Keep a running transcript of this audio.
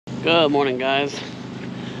Good morning, guys.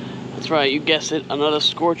 That's right, you guessed it, another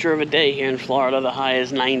scorcher of a day here in Florida. The high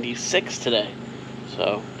is 96 today.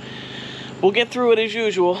 So, we'll get through it as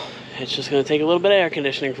usual. It's just going to take a little bit of air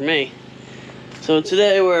conditioning for me. So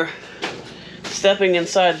today we're stepping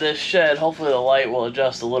inside this shed. Hopefully the light will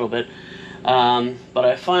adjust a little bit. But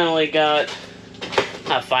I finally got,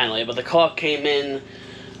 not finally, but the caulk came in.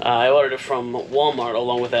 I ordered it from Walmart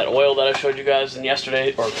along with that oil that I showed you guys in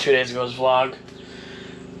yesterday, or 2 days ago's vlog.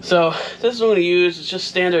 So, this is what I'm going to use. It's just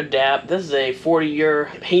standard DAP. This is a 40-year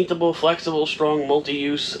paintable, flexible, strong,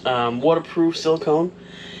 multi-use, waterproof silicone.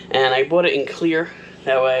 And I bought it in clear.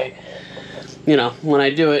 That way, you know, when I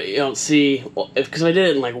do it, you don't see... Because if I did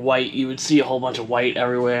it in, like, white, you would see a whole bunch of white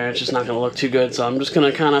everywhere. It's just not going to look too good. So I'm just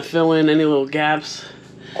going to kind of fill in any little gaps.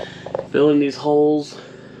 Fill in these holes.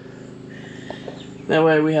 That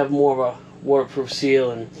way we have more of a waterproof seal,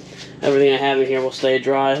 and everything I have in here will stay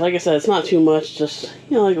dry. Like I said, it's not too much, just,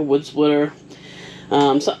 you know, like a wood splitter.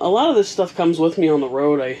 So a lot of this stuff comes with me on the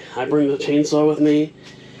road. I bring the chainsaw with me.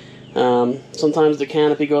 Sometimes the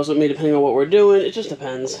canopy goes with me depending on what we're doing. It just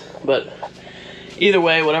depends. But either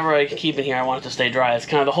way, whatever I keep in here, I want it to stay dry. It's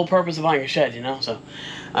kind of the whole purpose of buying a shed, you know? So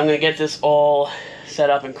I'm going to get this all set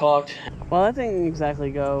up and caulked. Well, that didn't exactly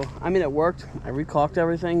go... I mean, it worked. I recaulked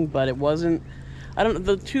everything, but it wasn't...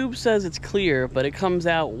 the tube says it's clear, but it comes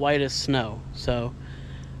out white as snow. So,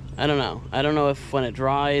 I don't know. I don't know if when it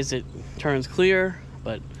dries it turns clear,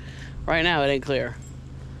 but right now it ain't clear.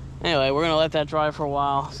 Anyway, we're going to let that dry for a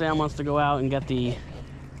while. Sam wants to go out and get the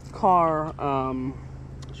car.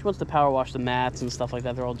 She wants to power wash the mats and stuff like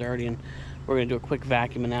that. They're all dirty, and we're going to do a quick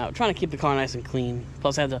vacuuming out. Trying to keep the car nice and clean.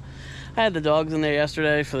 Plus, I had the dogs in there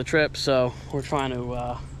yesterday for the trip, so we're trying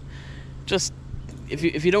to just...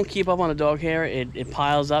 If you don't keep up on the dog hair, it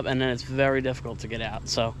piles up, and then it's very difficult to get out.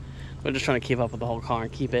 So we're just trying to keep up with the whole car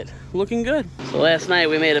and keep it looking good. So last night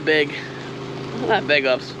we made not big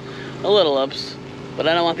ups, a little ups, but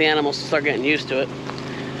I don't want the animals to start getting used to it.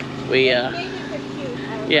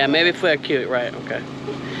 Yeah, maybe if we're cute, right? Okay.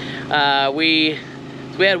 We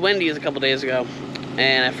had Wendy's a couple days ago,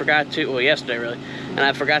 and I forgot to, well, yesterday really, and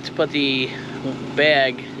I forgot to put the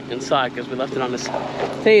bag inside because we left it on this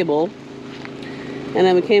table. And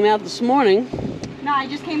then we came out this morning. No, I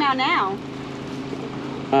just came out now.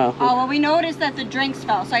 Oh. Okay. Oh, well, we noticed that the drinks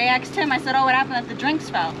fell. So I asked him, I said, oh, what happened that the drinks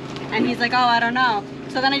fell? And he's like, oh, I don't know.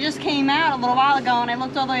 So then I just came out a little while ago, and I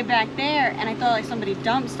looked all the way back there, and I thought like somebody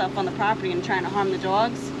dumped stuff on the property and trying to harm the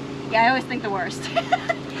dogs. Yeah, I always think the worst.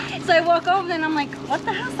 So I walk over there, and I'm like, what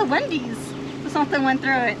the hell's the Wendy's? So something went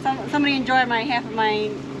through it. Somebody enjoyed half of my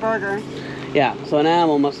burger. Yeah, so an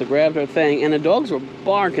animal must have grabbed her thing, and the dogs were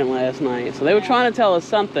barking last night, so they were trying to tell us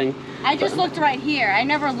something. I just looked right here. I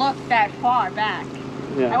never looked that far back.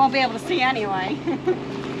 Yeah. I won't be able to see anyway.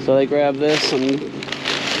 So they grabbed this and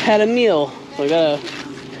had a meal. So we gotta,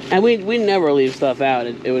 and we never leave stuff out.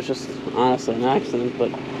 It was just honestly an accident.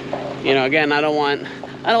 But you know, again, I don't want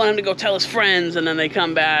him to go tell his friends, and then they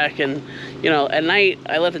come back, and you know, at night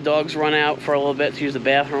I let the dogs run out for a little bit to use the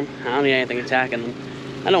bathroom. I don't need anything attacking them.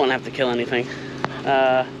 I don't want to have to kill anything.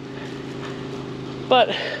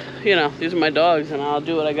 But, you know, these are my dogs, and I'll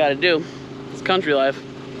do what I gotta do. It's country life.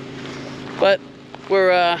 But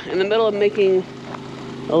we're in the middle of making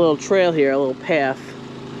a little trail here, a little path.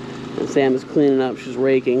 And Sam is cleaning up, she's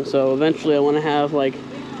raking. So eventually I want to have, like,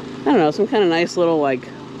 I don't know, some kind of nice little, like,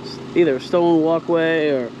 either stone walkway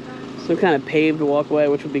or some kind of paved walkway,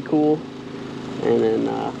 which would be cool. And then,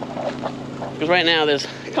 because right now there's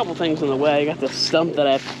a couple things in the way. I got this stump that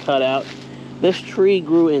I have to cut out. This tree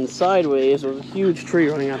grew in sideways. There was a huge tree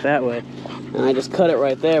running out that way, and I just cut it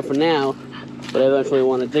right there for now. But I eventually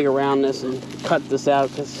want to dig around this and cut this out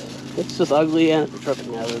because it's just ugly and it's a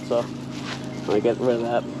tripping hazard. So I'm gonna get rid of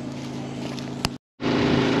that.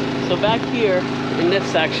 So back here in this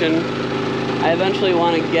section, I eventually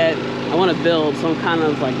want to build some kind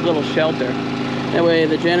of like little shelter. That way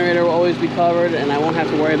the generator will always be covered, and I won't have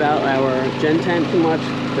to worry about our gen tent too much.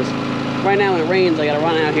 Because right now when it rains, I gotta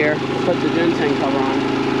run out here, put the gen tent cover on.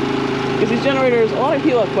 Because these generators, a lot of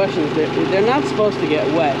people have questions. They're not supposed to get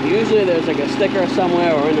wet. Usually there's like a sticker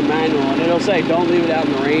somewhere or in the manual, and it'll say don't leave it out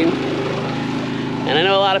in the rain. And I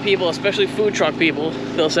know a lot of people, especially food truck people,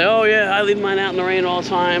 they'll say, oh yeah, I leave mine out in the rain all the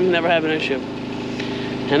time, never have an issue.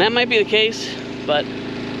 And that might be the case, but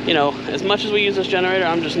you know, as much as we use this generator,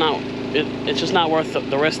 it's just not worth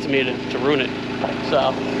the risk to me to ruin it.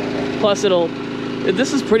 So, plus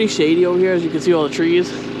this is pretty shady over here, as you can see all the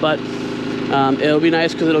trees, but it'll be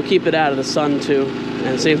nice because it'll keep it out of the sun too.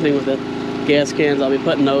 And same thing with the gas cans, I'll be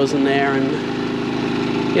putting those in there.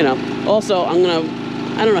 And you know, also I don't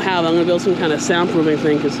know how, but I'm gonna build some kind of soundproofing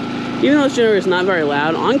thing, because Even though this generator is not very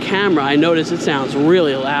loud, on camera I notice it sounds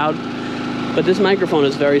really loud. But this microphone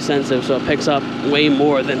is very sensitive, so it picks up way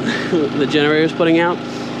more than the generator is putting out.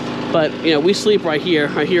 But, you know, we sleep right here.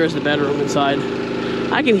 Right here is the bedroom inside.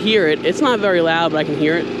 I can hear it. It's not very loud, but I can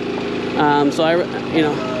hear it. So I, you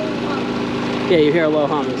know, yeah, you hear a low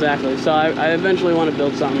hum, exactly. So I eventually want to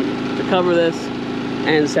build something to cover this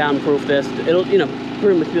and soundproof this. It'll, you know,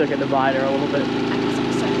 pretty much be like a divider a little bit.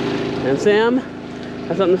 And Sam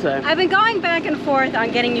has something to say. I've been going back and forth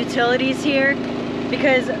on getting utilities here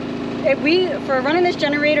because for running this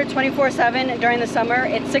generator 24/7 during the summer,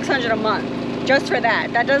 it's $600 a month just for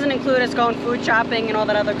that. That doesn't include us going food shopping and all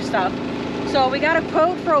that other stuff. So we got a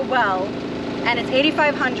quote for a well, and it's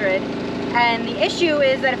 $8,500. And the issue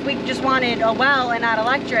is that if we just wanted a well and not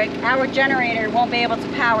electric, our generator won't be able to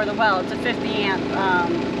power the well. It's a 50 amp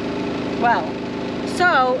well.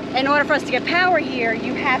 So in order for us to get power here,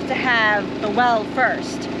 you have to have the well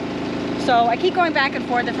first. So I keep going back and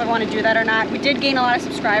forth if I want to do that or not. We did gain a lot of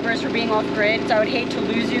subscribers for being off grid, so I would hate to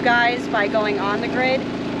lose you guys by going on the grid.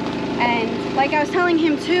 And like I was telling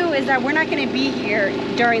him too, is that we're not going to be here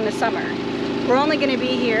during the summer. We're only going to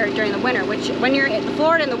be here during the winter, which when you're in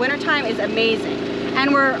Florida in the winter time is amazing.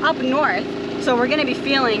 And we're up north, so we're going to be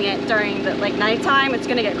feeling it during the nighttime. It's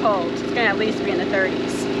going to get cold. It's going to at least be in the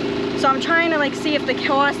 30s. So I'm trying to see if the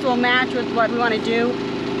cost will match with what we want to do.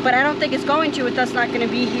 But I don't think it's going to with us not going to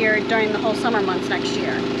be here during the whole summer months next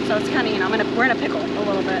year. So it's kind of, you know, we're in a pickle a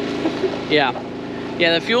little bit. Yeah.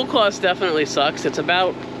 Yeah, the fuel cost definitely sucks. It's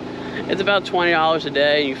about $20 a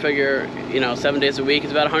day. You figure, you know, 7 days a week.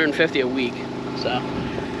 It's about $150 a week. So,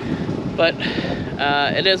 but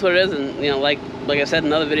it is what it is. And, you know, like I said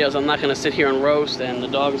in other videos, I'm not going to sit here and roast, and the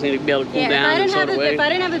dogs need to be able to cool down and sort of wait. If I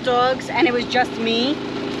didn't have the dogs and it was just me,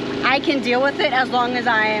 I can deal with it as long as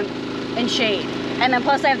I am in shade. And then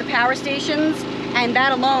plus I have the power stations, and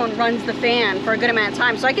that alone runs the fan for a good amount of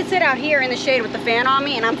time. So I can sit out here in the shade with the fan on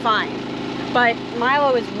me and I'm fine. But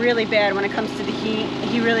Milo is really bad when it comes to the heat.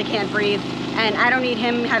 He really can't breathe. And I don't need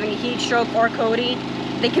him having a heat stroke or Cody.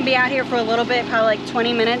 They can be out here for a little bit, probably like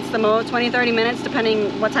 20 minutes, the most, 20, 30 minutes,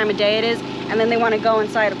 depending what time of day it is. And then they want to go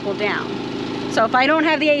inside to cool down. So if I don't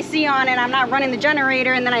have the AC on and I'm not running the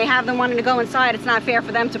generator and then I have them wanting to go inside, it's not fair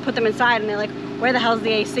for them to put them inside and they're like, where the hell's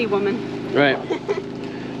the AC, woman? Right.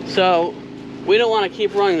 So we don't want to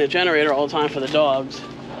keep running the generator all the time for the dogs.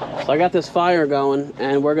 So I got this fire going,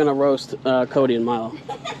 and we're gonna roast Cody and Milo.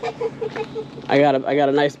 I got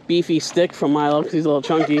a nice beefy stick from Milo because he's a little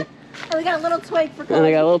chunky. Oh, we got a little twig for Cody. And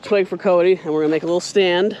I got a little twig for Cody, and we're gonna make a little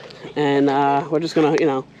stand, and we're just gonna, you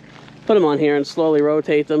know, put them on here and slowly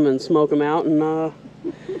rotate them and smoke them out, and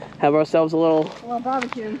have ourselves a little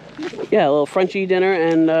barbecue. Yeah, a little Frenchy dinner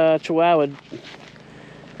and Chihuahua.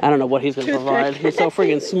 I don't know what he's gonna provide. He's so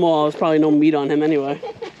freaking small. There's probably no meat on him anyway.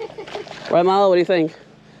 Right, Milo? What do you think?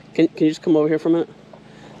 Can you just come over here for a minute?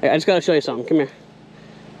 I just gotta show you something. Come here.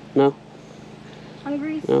 No?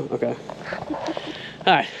 Hungry? No? Okay.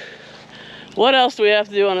 Alright. What else do we have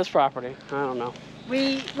to do on this property? I don't know.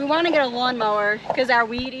 We want to get a lawnmower because our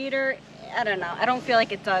weed eater, I don't know. I don't feel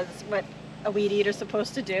like it does what a weed eater is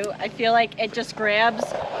supposed to do. I feel like it just grabs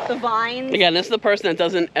the vines. Again, this is the person that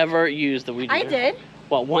doesn't ever use the weed eater. I did.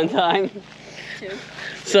 Well, one time. Two.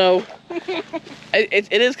 So,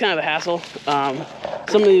 it is kind of a hassle.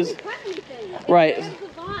 Some of these, right?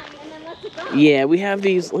 Yeah, we have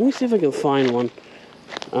these. Let me see if I can find one.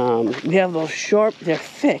 We have those sharp. They're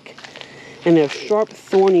thick, and they're sharp,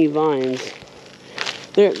 thorny vines.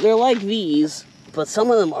 They're like these, but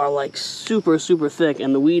some of them are like super, super thick,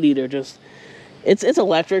 and the weed eater just. It's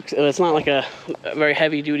electric, so it's not like a very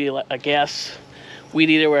heavy duty gas weed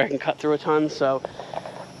eater where I can cut through a ton. So,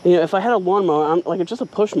 you know, if I had a lawnmower, it's just a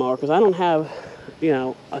push mower because I don't have, you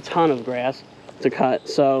know, a ton of grass to cut.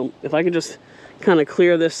 So if I could just kind of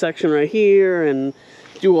clear this section right here and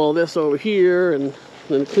do all this over here and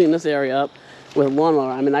then clean this area up with a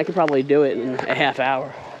lawnmower, I mean, I could probably do it in a half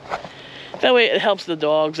hour. That way it helps the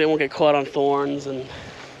dogs. They won't get caught on thorns and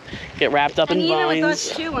get wrapped up in vines. And even with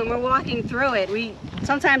us too, when we're walking through it,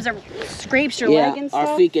 sometimes it scrapes your leg and stuff.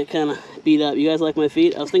 Our feet get kind of beat up. You guys like my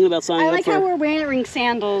feet? I was thinking about signing up for... I like how we're wearing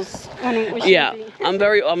sandals when we should be.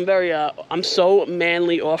 I'm so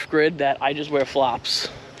manly off-grid that I just wear flops.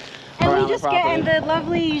 And we just get the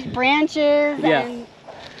lovely branches and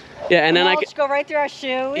and then mulch go right through our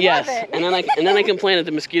shoe. We love it. and then I complain that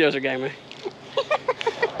the mosquitoes are getting me.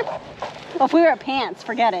 Well, if we wear pants,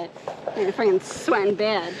 forget it. You're freaking sweating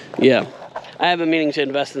bad. Yeah. I have been meaning to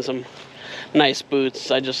invest in some nice boots.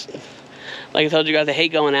 I just, like I told you guys, I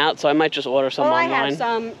hate going out, so I might just order some online. I have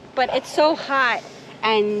some, but it's so hot,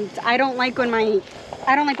 and I don't like wearing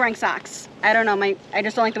socks. I don't know, I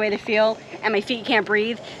just don't like the way they feel, and my feet can't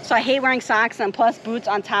breathe. So I hate wearing socks and plus boots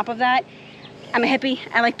on top of that. I'm a hippie.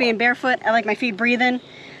 I like being barefoot. I like my feet breathing.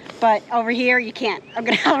 But over here, you can't.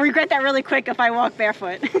 I'll regret that really quick if I walk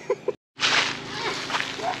barefoot.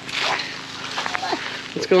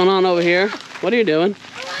 What's going on over here? What are you doing?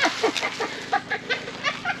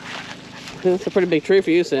 That's a pretty big tree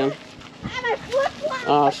for you, Sam.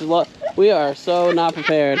 Oh, we are so not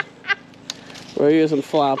prepared. We're using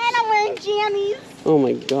flops. And I'm wearing jammies. Oh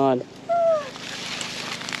my god.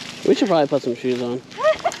 We should probably put some shoes on.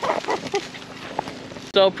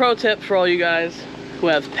 So, pro tip for all you guys who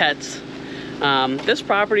have pets. This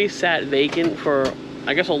property sat vacant for,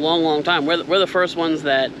 I guess, a long time. We're the first ones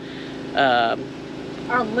that are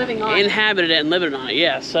living on inhabited it and living on it.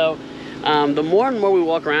 Yeah. So, the more and more we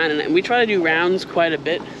walk around, and we try to do rounds quite a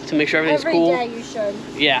bit to make sure everything's cool. Every day you should.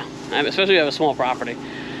 Yeah, especially if you have a small property.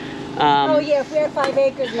 Oh yeah, if we had 5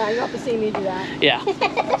 acres now, you have to see me do that.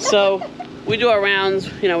 Yeah. So we do our rounds.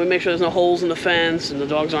 You know, we make sure there's no holes in the fence and the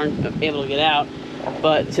dogs aren't able to get out.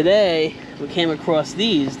 But today we came across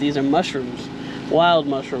these. These are mushrooms, wild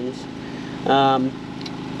mushrooms, and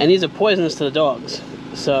these are poisonous to the dogs.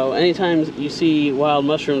 So anytime you see wild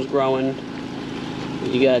mushrooms growing,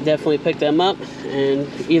 you gotta definitely pick them up and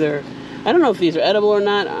either, I don't know if these are edible or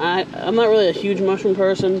not. I'm not really a huge mushroom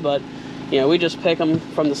person, but you know, we just pick them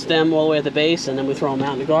from the stem all the way at the base and then we throw them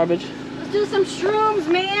out in the garbage. Let's do some shrooms,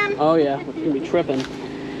 man. Oh yeah, we're gonna be tripping.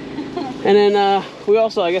 And then we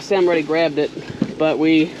also, I guess Sam already grabbed it, but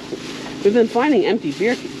we've been finding empty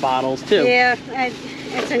beer bottles too. Yeah,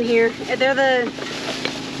 it's in here. They're the,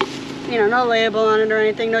 you know, no label on it or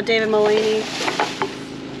anything, no David Mulaney.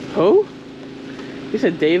 Who? You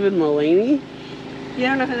said David Mulaney? You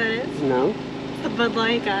don't know who that is? No. It's the Bud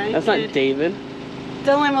Light guy. That's not David.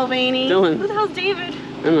 Dylan Mulvaney. Dylan. Who the hell's David?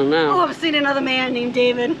 I don't know. Oh, I've seen another man named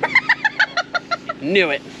David. Knew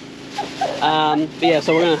it. But yeah,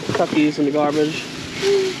 so we're gonna tuck these in the garbage,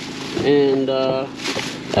 and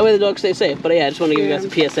that way the dogs stay safe. But yeah, I just want to give you guys a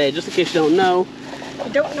PSA, just in case you don't know.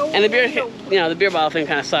 You don't know. And the beer, you know, the beer bottle thing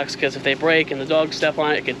kind of sucks because if they break and the dogs step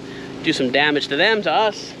on it, it could do some damage to them, to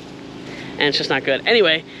us, and it's just not good.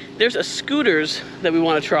 Anyway, there's a Scooters that we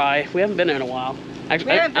want to try. We haven't been there in a while.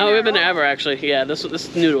 Actually, we haven't been there ever, actually. Yeah, this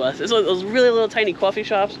is new to us. It's those really little tiny coffee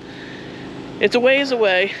shops. It's a ways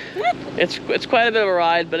away. It's quite a bit of a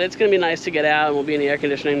ride, but it's gonna be nice to get out, and we'll be in the air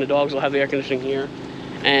conditioning. The dogs will have the air conditioning here,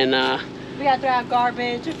 and we got to throw out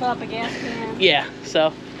garbage and fill up a gas can. Yeah,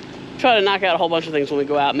 so try to knock out a whole bunch of things when we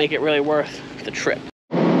go out, make it really worth the trip.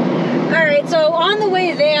 Alright, so on the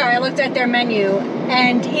way there, I looked at their menu,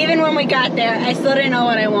 and even when we got there, I still didn't know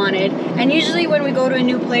what I wanted. And usually when we go to a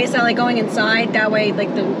new place, I like going inside. That way,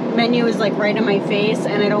 like, the menu is, like, right in my face,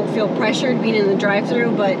 and I don't feel pressured being in the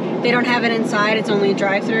drive-thru, but they don't have it inside. It's only a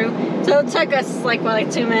drive-thru. So it took us, like, what,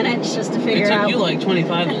 like 2 minutes just to figure it out. It took you, like,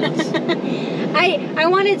 25 minutes. I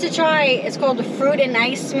wanted to try, it's called a fruit and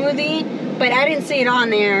ice smoothie, but I didn't see it on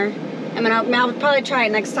there. I'll probably try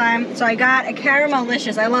it next time. So I got a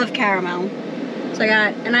Caramelicious. I love caramel. So I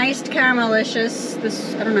got an iced Caramelicious.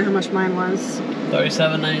 This, I don't know how much mine was.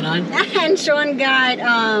 $37.99. And Sean got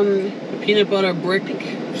peanut butter brick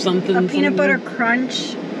something. A peanut butter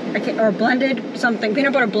crunch, or blended something.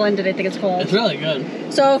 Peanut butter blended, I think it's called. It's really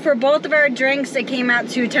good. So for both of our drinks, it came out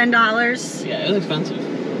to $10. Yeah, it was expensive.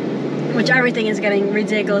 Which everything is getting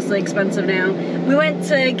ridiculously expensive now. We went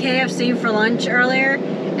to KFC for lunch earlier,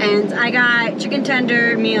 and I got chicken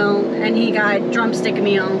tender meal, and he got drumstick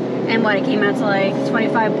meal, and what, it came out to like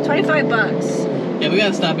 25 bucks. Yeah, we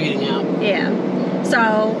gotta stop eating out. Yeah.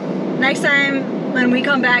 So next time when we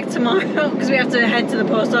come back tomorrow, because we have to head to the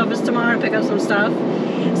post office tomorrow to pick up some stuff,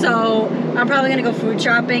 so I'm probably gonna go food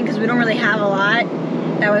shopping because we don't really have a lot.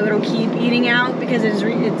 That way we don't keep eating out, because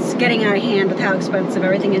it's getting out of hand with how expensive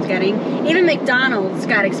everything is getting. Even McDonald's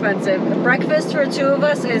got expensive. The breakfast for 2 of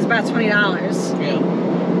us is about $20. Yeah.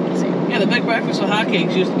 Yeah, the big breakfast with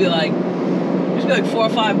hotcakes used to be like $4 or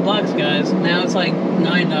 $5, guys. Now it's like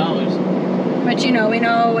 $9. But you know, we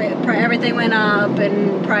know everything went up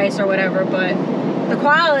in price or whatever, but the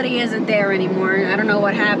quality isn't there anymore. I don't know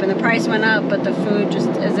what happened. The price went up, but the food just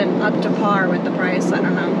isn't up to par with the price. I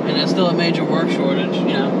don't know. And it's still a major work shortage,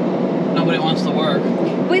 you know. Nobody wants to work.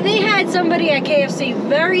 Well, they had somebody at KFC,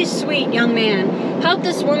 very sweet young man, help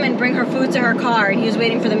this woman bring her food to her car, and he was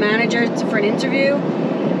waiting for the manager for an interview.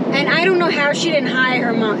 And I don't know how she didn't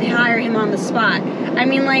hire him on the spot. I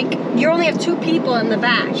mean, like, you only have 2 people in the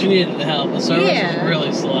back. She needed the help. The service was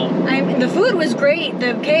really slow. The food was great. The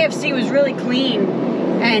KFC was really clean.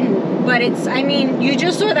 But it's, I mean, you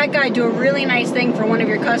just saw that guy do a really nice thing for one of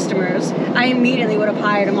your customers. I immediately would have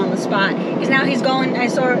hired him on the spot. Because now he's going, I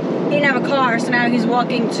saw he didn't have a car, so now he's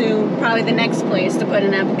walking to probably the next place to put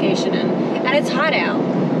an application in. And it's hot out.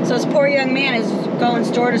 So this poor young man is going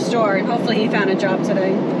store to store, and hopefully he found a job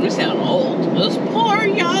today. You sound old. This poor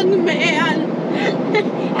young man.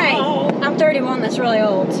 Hey, I'm 31, that's really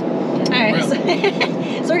old. Alright,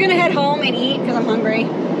 Really? so we're gonna head home and eat, because I'm hungry.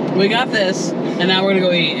 We got this, and now we're gonna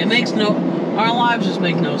go eat. It makes no, our lives just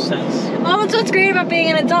make no sense. Oh, that's what's great about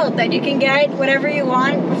being an adult, that you can get whatever you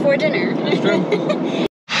want before dinner. That's true.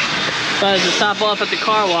 Decided to stop off at the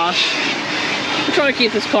car wash. I'm trying to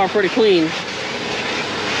keep this car pretty clean.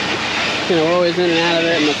 You know, we're always in and out of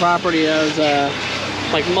it, and the property has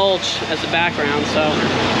like mulch as the background, so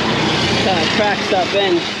kind of tracks stuff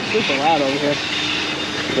in. It's super loud over here.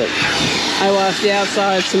 But I wash the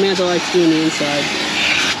outside, Samantha likes doing the inside.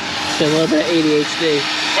 She's a little bit of ADHD.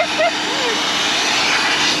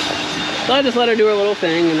 So I just let her do her little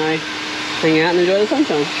thing, and I hang out and enjoy the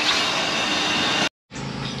sunshine.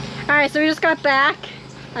 Alright, so we just got back.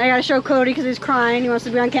 I gotta show Cody because he's crying. He wants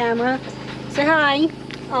to be on camera. Say hi.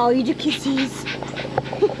 Oh, you do kissies.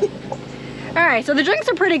 Alright, so the drinks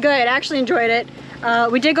are pretty good. I actually enjoyed it.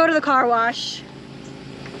 We did go to the car wash.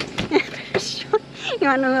 You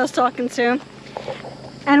wanna know who I was talking to?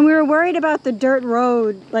 And we were worried about the dirt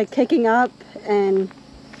road like kicking up and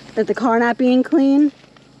that the car not being clean.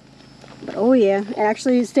 But oh yeah, it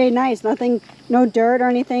actually stayed nice. Nothing, no dirt or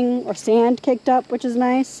anything or sand kicked up, which is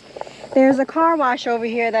nice. There's a car wash over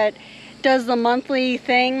here that does the monthly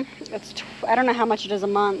thing. I don't know how much it is a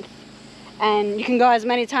month. And you can go as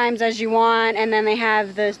many times as you want, and then they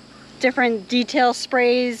have the different detail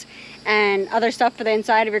sprays and other stuff for the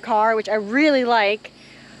inside of your car, which I really like.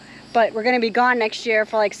 But we're gonna be gone next year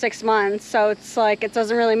for like 6 months, so it's like it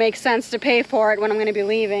doesn't really make sense to pay for it when I'm gonna be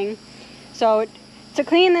leaving. So to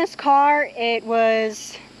clean this car, it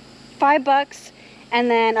was $5 and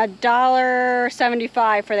then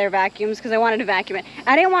 $1.75 for their vacuums because I wanted to vacuum it.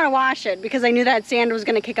 I didn't want to wash it because I knew that sand was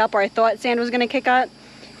gonna kick up, or I thought sand was gonna kick up.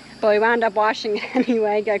 But we wound up washing it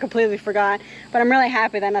anyway. I completely forgot. But I'm really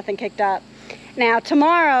happy that nothing kicked up. Now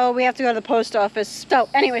tomorrow we have to go to the post office. So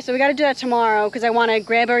anyway, so we got to do that tomorrow because I want to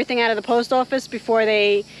grab everything out of the post office before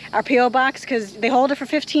our P.O. box, because they hold it for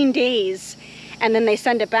 15 days and then they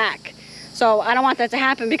send it back. So I don't want that to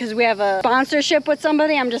happen because we have a sponsorship with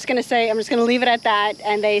somebody. I'm just gonna leave it at that,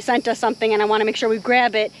 and they sent us something and I want to make sure we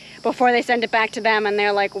grab it before they send it back to them, and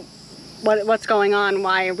they're like, what's going on?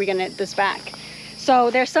 Why are we gonna get this back?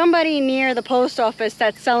 So there's somebody near the post office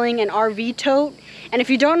that's selling an RV tote. And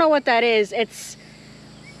if you don't know what that is, it's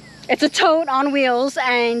a tote on wheels,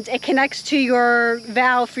 and it connects to your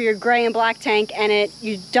valve for your gray and black tank, and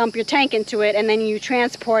you dump your tank into it, and then you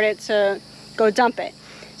transport it to go dump it.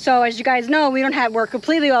 So as you guys know, we're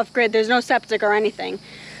completely off grid. There's no septic or anything.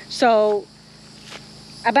 So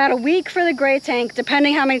about a week for the gray tank,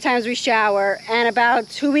 depending how many times we shower, and about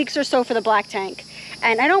 2 weeks or so for the black tank.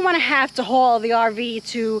 And I don't want to have to haul the RV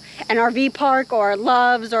to an RV park or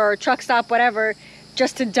Love's or truck stop, whatever,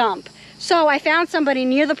 just to dump. So I found somebody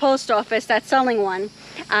near the post office that's selling one.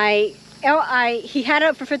 He had it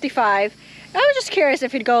up for $55. I was just curious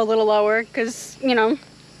if he'd go a little lower because, you know,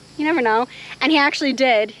 you never know. And he actually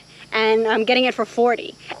did, and I'm getting it for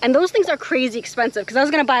 $40. And those things are crazy expensive because I was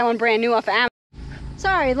going to buy one brand new off of Amazon.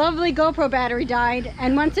 Sorry, lovely GoPro battery died,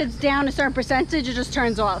 and once it's down a certain percentage, it just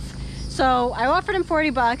turns off. So I offered him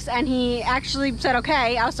 $40 and he actually said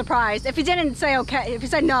okay. I was surprised. If he didn't say okay, if he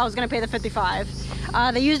said no, I was gonna pay the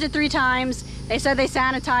 $55. They used it 3 times. They said they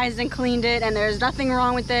sanitized and cleaned it and there's nothing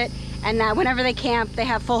wrong with it, and that whenever they camp, they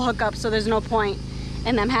have full hookups, so there's no point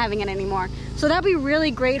in them having it anymore. So that'd be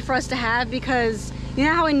really great for us to have, because you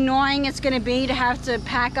know how annoying it's gonna be to have to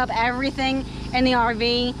pack up everything in the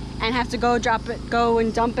RV and have to go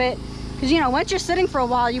and dump it. Because, you know, once you're sitting for a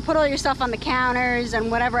while, you put all your stuff on the counters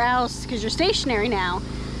and whatever else, because you're stationary now.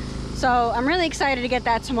 So I'm really excited to get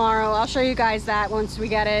that tomorrow. I'll show you guys that once we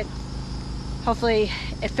get it. Hopefully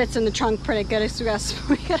it fits in the trunk pretty good. We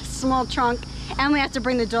got a small trunk, and we have to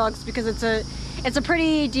bring the dogs because it's a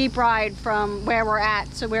pretty deep ride from where we're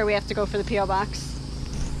at to where we have to go for the P.O. box.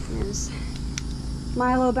 There's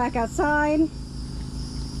Milo back outside,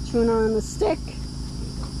 chewing on the stick.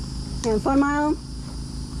 Having fun, Milo?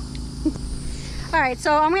 All right,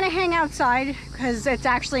 so I'm gonna hang outside because it's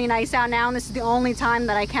actually nice out now, and this is the only time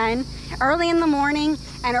that I can. Early in the morning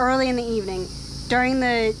and early in the evening. During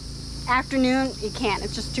the afternoon, you can't,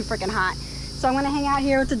 it's just too freaking hot. So I'm gonna hang out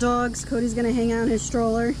here with the dogs. Cody's gonna hang out in his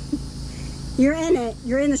stroller. You're in it,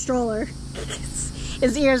 you're in the stroller.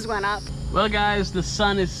 His ears went up. Well guys, the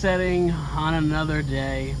sun is setting on another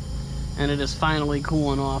day, and it is finally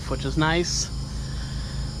cooling off, which is nice.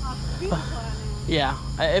 Yeah,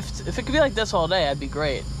 if it could be like this all day, that'd be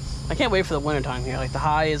great. I can't wait for the winter time here. Like the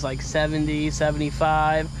high is like 70,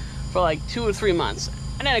 75 for like 2 or 3 months,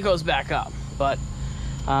 and then it goes back up. But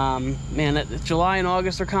man, July and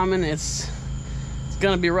August are coming. It's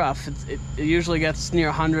gonna be rough. It usually gets near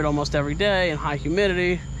 100 almost every day and high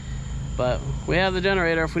humidity. But we have the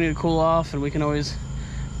generator if we need to cool off, and we can always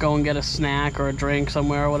go and get a snack or a drink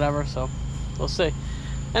somewhere or whatever. So we'll see.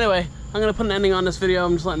 Anyway, I'm gonna put an ending on this video.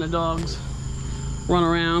 I'm just letting the dogs run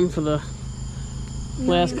around for the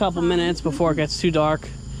last couple minutes before it gets too dark,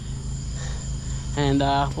 and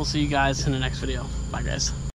we'll see you guys in the next video. Bye guys.